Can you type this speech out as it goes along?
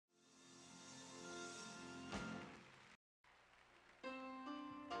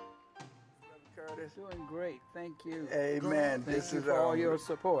Pastor? Doing great. Thank you. Amen. Thank you for all your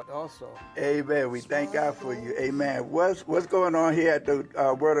support also. Amen. We thank God for you. Amen. What's going on here at the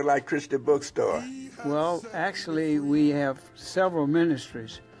Word of Life Christian Bookstore? Well, actually, we have several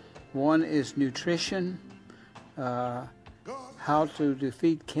ministries. One is nutrition, how to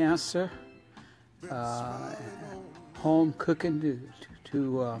defeat cancer, home cooking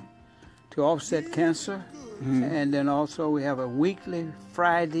to offset cancer, and then also we have a weekly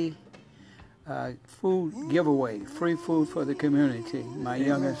Friday food giveaway, free food for the community. My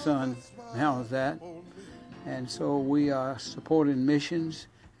youngest son handles that, and so we are supporting missions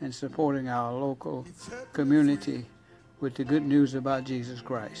and supporting our local community with the good news about Jesus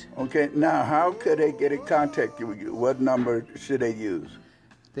Christ. Okay, now how could they get in contact with you? What number should they use?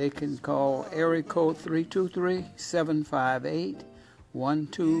 They can call area code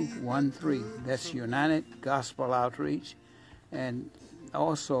 323-758-1213. That's United Gospel Outreach. And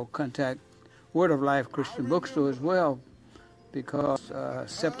also contact Word of Life Christian Bookstore as well, because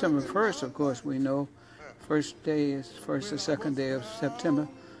September 1st, of course, we know, first or second day of September,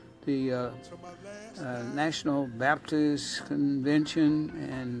 the National Baptist Convention,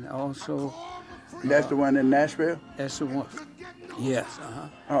 and also... That's the one in Nashville? That's the one. Yes.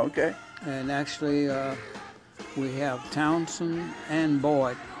 Oh, okay. And actually, we have Townsend and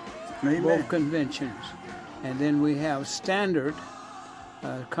Boyd, both conventions. And then we have standard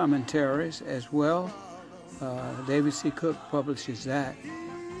commentaries as well. David C. Cook publishes that.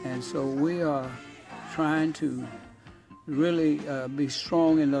 And so we are trying to really be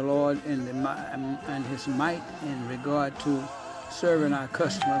strong in the Lord and His might in regard to serving our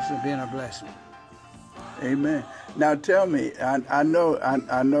customers and being a blessing. Amen. Now tell me, I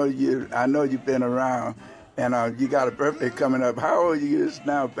know you've been around, and you got a birthday coming up. How old are you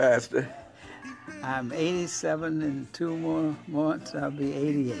now, Pastor? I'm 87 in 2 more months. I'll be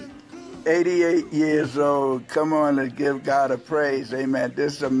 88. 88 years old. Come on and give God a praise. Amen.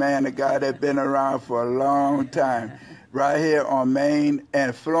 This is a man of God that's been around for a long time. Right here on Main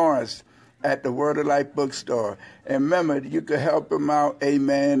and Florence at the Word of Life Bookstore. And remember, you can help him out,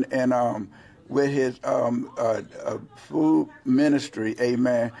 amen, and with his food ministry,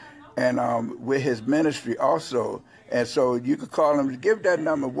 amen, and with his ministry also. And so you can call him. Give that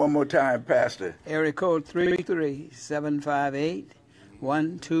number one more time, Pastor. Area code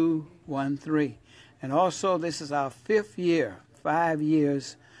 323-758-1213. And also, this is our 5th year, 5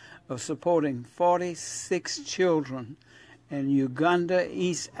 years of supporting 46 children in Uganda,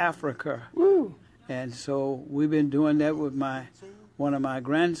 East Africa. Woo. And so we've been doing that with one of my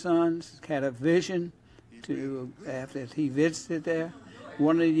grandsons. Had a vision to, after he visited there.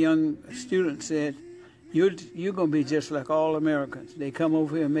 One of the young students said, you're going to be just like all Americans. They come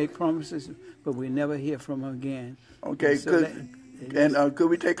over here and make promises, but we never hear from them again. Okay, could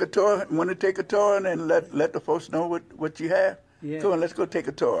we take a tour? Want to take a tour and let the folks know what you have? Yeah. Come on, let's go take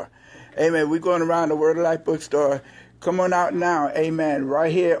a tour. Amen. We're going around the Word of Life Bookstore. Come on out now. Amen. Right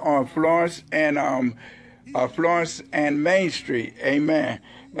here on Florence and Main Street. Amen.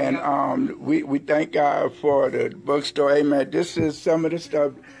 And we thank God for the bookstore. Amen. This is some of the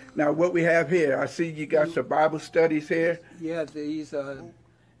stuff. Now, what we have here, I see you got some Bible studies here. Yeah, these are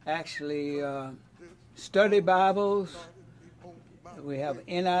actually study Bibles. We have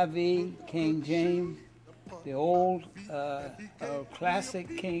NIV, King James, the old classic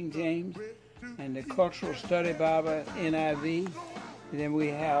King James, and the Cultural Study Bible, NIV. And then we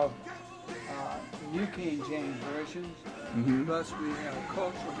have New King James versions. Plus we have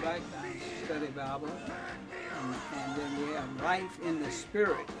Cultural Background Study Bible. And then we have Life in the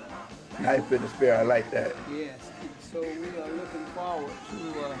Spirit. Life in the Spirit, I like that. Yes. And so we are looking forward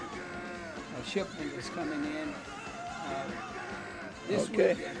to a shipment that's coming in this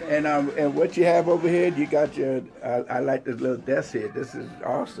week. And what you have over here, you got your, I like this little desk here. This is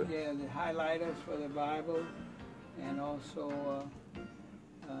awesome. Yeah, the highlighters for the Bible, and also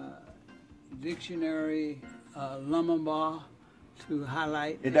dictionary, Lumumba to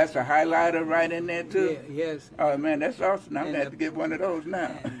highlight. And that's a highlighter right in there too? Yeah, yes. Oh man, that's awesome. I'm going to have to get one of those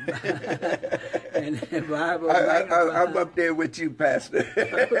now. And the Bible. I'm up there with you, Pastor.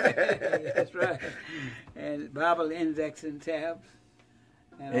 That's right. And Bible indexing tabs.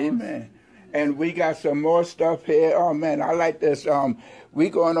 And amen. And we got some more stuff here. Oh man, I like this. We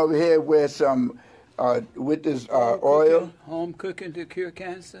going over here with some with this oil. Home cooking to cure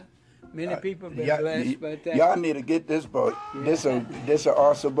cancer. Many people have been blessed by that. Y'all need to get this book. Yeah. This is an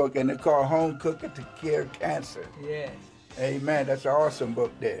awesome book, and it's called Home Cooking to Cure Cancer. Yes. Amen. That's an awesome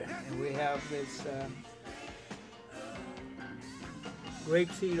book there. And we have this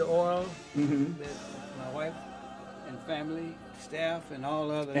grapeseed oil that my wife and family, staff, and all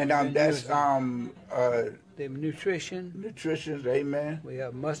others. And that's the nutrition. nutrition. Amen. We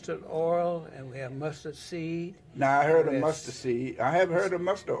have mustard oil and we have mustard seed. Now I heard of Yes. mustard seed. I have heard of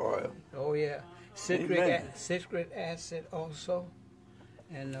mustard oil. Oh yeah, Amen. citric acid also,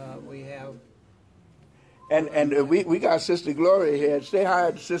 and we have. And we got Sister Gloria here. Say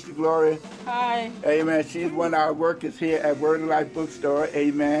hi to Sister Gloria. Hi. Amen. She's one of our workers here at Word of Life Bookstore.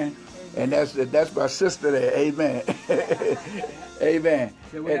 Amen. And that's my sister there. Amen. Amen.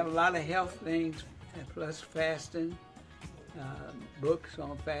 So we have a lot of health things, and plus fasting, books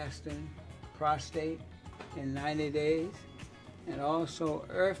on fasting, prostate in 90 days, and also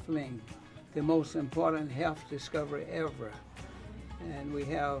Earthling, the most important health discovery ever. And we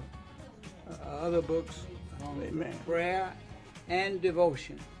have other books on Amen. prayer and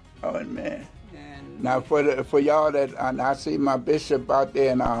devotion. Oh, amen. And Now for y'all that I see my bishop out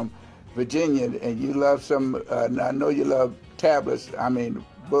there in Virginia, and you love some. I know you love tablets. I mean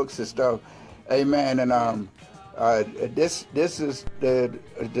books and stuff. Amen. And this is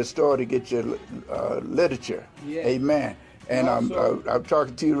the store to get your literature. Yeah. Amen. And Also- I'm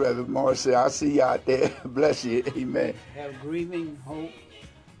talking to you, Reverend Morrissey. I see you out there. Bless you. Amen. have Grieving Hope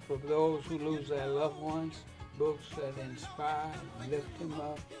for those who lose their loved ones, books that inspire, lift them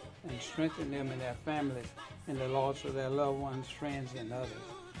up, and strengthen them and their families in the loss of their loved ones, friends, and others.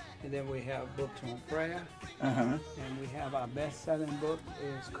 And then we have books on prayer, Uh-huh. and we have our best-selling book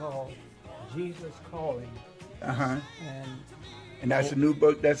is called Jesus Calling. Uh-huh. And that's a new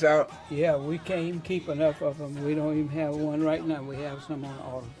book that's out. yeah, we can't even keep enough of them. We don't even have one right now. We have some on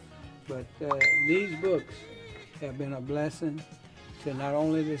order. But these books have been a blessing to not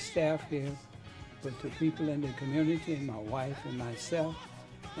only the staff here, but to people in the community, and my wife and myself,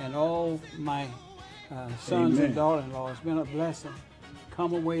 and all my sons Amen. and daughter-in-law. It's been a blessing.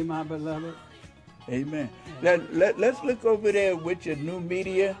 Come away, my beloved. Amen. Let's look over there with your new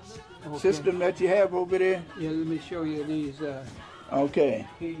media Okay. system that you have over there. Yeah, let me show you these Okay.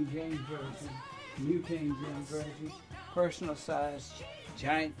 King James Version, New King James Version, personal size,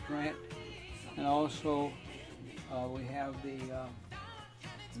 giant print, and also we have the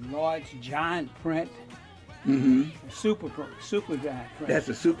large giant print, Mm-hmm. super giant print. That's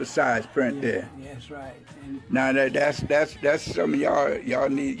a supersized print there. Yes, right. And Now that's some of y'all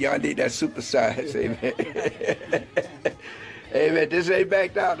need that supersize. Amen. Amen. This ain't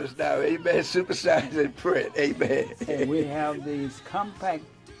McDonald's now. Amen. Supersize and print. Amen. and we have these compact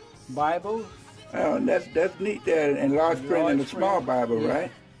Bibles. Oh, that's neat there in large print and a large small print. Bible, Yeah.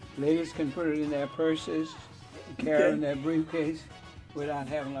 right? Ladies can put it in their purses, carry it Okay. in their briefcase without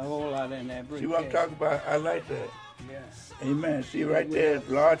having a whole lot in their briefcase. See what I'm talking about? I like that. Yeah. Amen. See right there, it's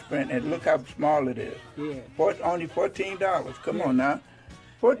large print, and look how small it is. Yeah. Only $14. Come on now.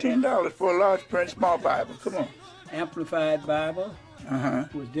 $14 for a large print small Bible. Come on. Amplified Bible Uh-huh.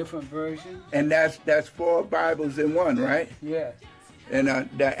 with different versions. And that's 4 Bibles in one, right? Yes. And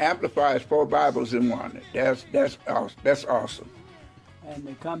the Amplifier is 4 Bibles in one. That's awesome. That's awesome. And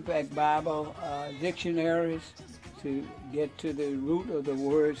the compact Bible dictionaries to get to the root of the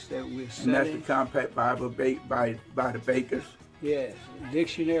words that we're And that's the studying. compact Bible baked by the bakers. Yes.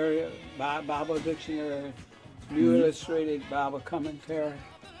 Dictionary, Bible dictionary, New Illustrated Bible commentary,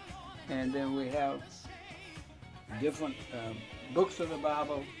 and then we have different books of the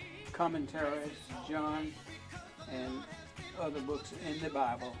Bible, commentaries, John, and other books in the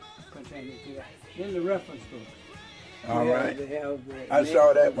Bible pertaining to that. Then the reference books. All right. They have the I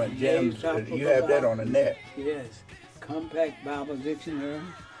saw that one, names James. up of You the have that Bible. on the net. Yes. Compact Bible Dictionary,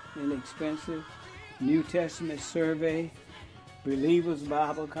 inexpensive. New Testament Survey, Believer's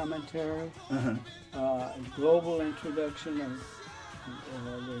Bible Commentary, Uh-huh. Global Introduction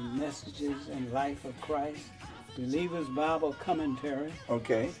of the Messages and Life of Christ, Believer's Bible Commentary,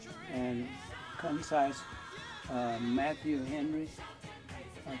 Okay. and concise Matthew Henry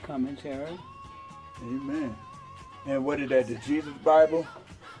commentary. Amen. And what is that? The Jesus Bible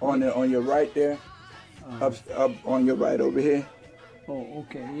on your right there, up on your right over here. Oh,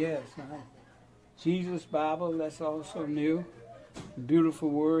 okay, yes. Jesus Bible, that's also new. Beautiful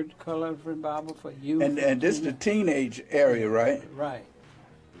word, colorful Bible for you. And this is the teenage area, right? Right.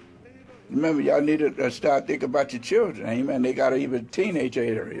 Remember, y'all need to start thinking about your children. Amen. They got even teenage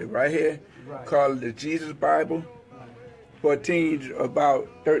area right here, Right. called the Jesus Bible for teens about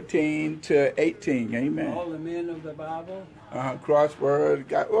 13 to 18. Amen. All the men of the Bible.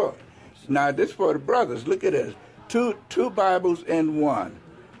 Crosswords. Now this for the brothers. Look at this. Two Bibles in one.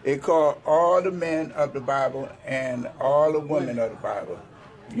 It called all the men of the Bible and all the women of the Bible.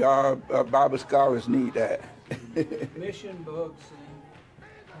 Y'all Bible scholars need that. Mission books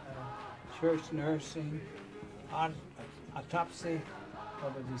and church nursing, Autopsy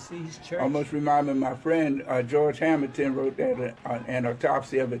of a Deceased Church. Almost remind me of my friend George Hamilton wrote that an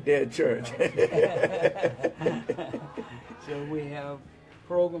autopsy of a dead church. So we have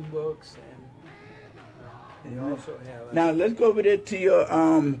program books, and we also have. Now let's go over there to your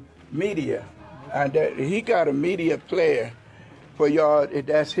media. He got a media player for y'all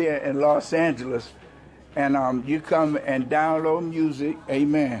that's here in Los Angeles, and you come and download music.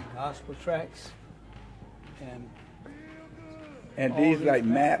 Amen. Gospel tracks, and these like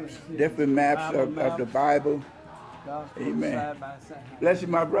maps, different maps of the Bible. gospel Amen. side by side. Bless you,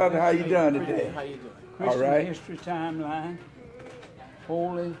 my brother. How you doing today? How you doing? Christian All right. history timeline,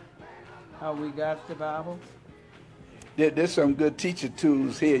 holy, how we got the Bible, There's some good teacher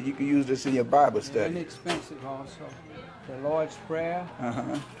tools here. You can use this in your Bible study. inexpensive also. The Lord's Prayer,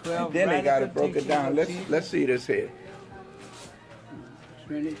 Uh-huh. 12 And then they got it radical broken teachings down. of Let's Jesus. see this here.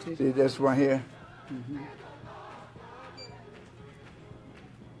 Trinity. See this one here?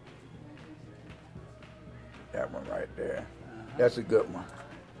 That one right there. That's a good one.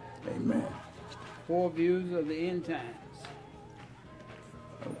 Amen. 4 views of the end times.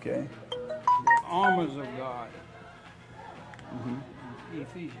 Okay. The armors of God.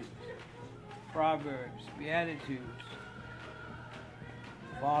 Ephesians. Proverbs. Beatitudes.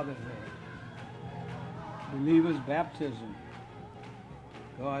 Fatherhood. Believers' baptism.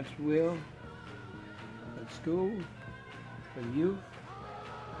 God's will. For school. For youth.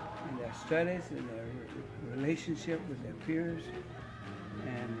 In their studies, in their relationship with their peers.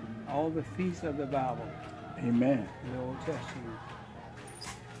 And all the feasts of the Bible. Amen. The Old Testament.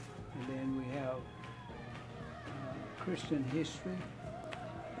 And then we have Christian history.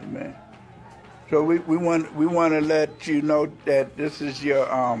 Amen. So we want to let you know that this is your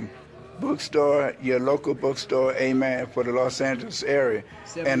bookstore, your local bookstore, amen, for the Los Angeles area.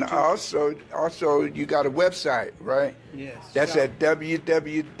 72. And also you got a website, right? Yes. That's at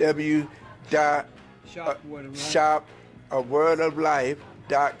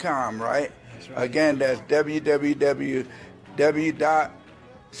www.shopawordoflife.com, right? That's right. Again, that's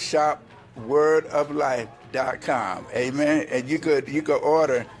www.shopwordoflife.com. Amen. And you could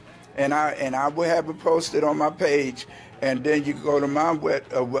order, and I will have it posted on my page, and then you can go to my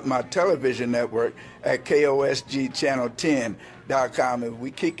my television network at KOSGchannel10.com, and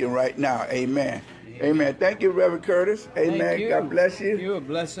we kicking right now. Amen. Amen. Thank you, Reverend Curtis. Amen. Thank you. God bless you. You're a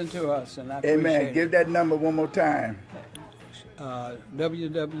blessing to us, and I appreciate Amen. it. Give that number one more time.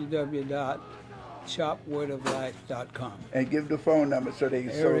 www.shopwordoflife.com. And give the phone number so they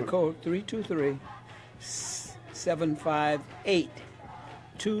can Area code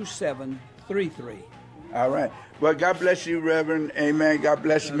 323-758-2733. All right. Well, God bless you, Reverend. Amen. God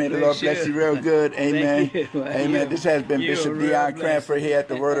bless you. May the Lord bless bless you. you real good. Amen. Thank you. Amen. This has been You're Bishop real Dion blessed. Cranford here at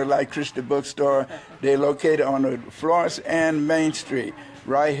the Word of Life Christian Bookstore. They're located on the Florence and Main Street,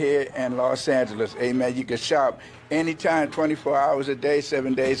 right here in Los Angeles. Amen. You can shop anytime, 24 hours a day,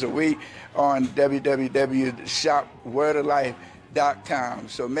 7 days a week on www.shopwordoflife.com.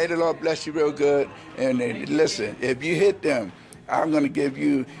 So may the Lord bless you real good. And listen, if you hit them, I'm going to give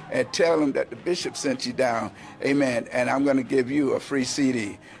you and tell them that the bishop sent you down. Amen. And I'm going to give you a free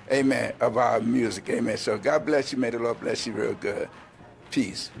CD. Amen. Of our music. Amen. So God bless you. May the Lord bless you real good.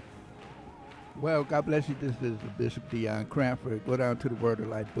 Peace. Well, God bless you. This is Bishop Dion Cranford. Go down to the Word of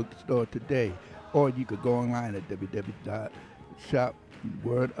Life bookstore today, or you could go online at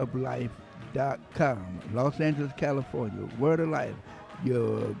www.shopwordoflife.com. Los Angeles, California. Word of Life,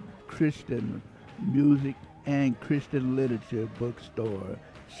 your Christian music and Christian literature bookstore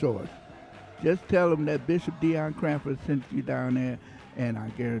source. Just tell them that Bishop Dion Cranford sent you down there, and I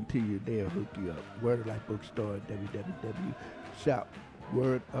guarantee you they'll hook you up. Word of Life bookstore,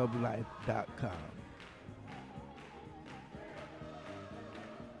 www.shopwordoflife.com.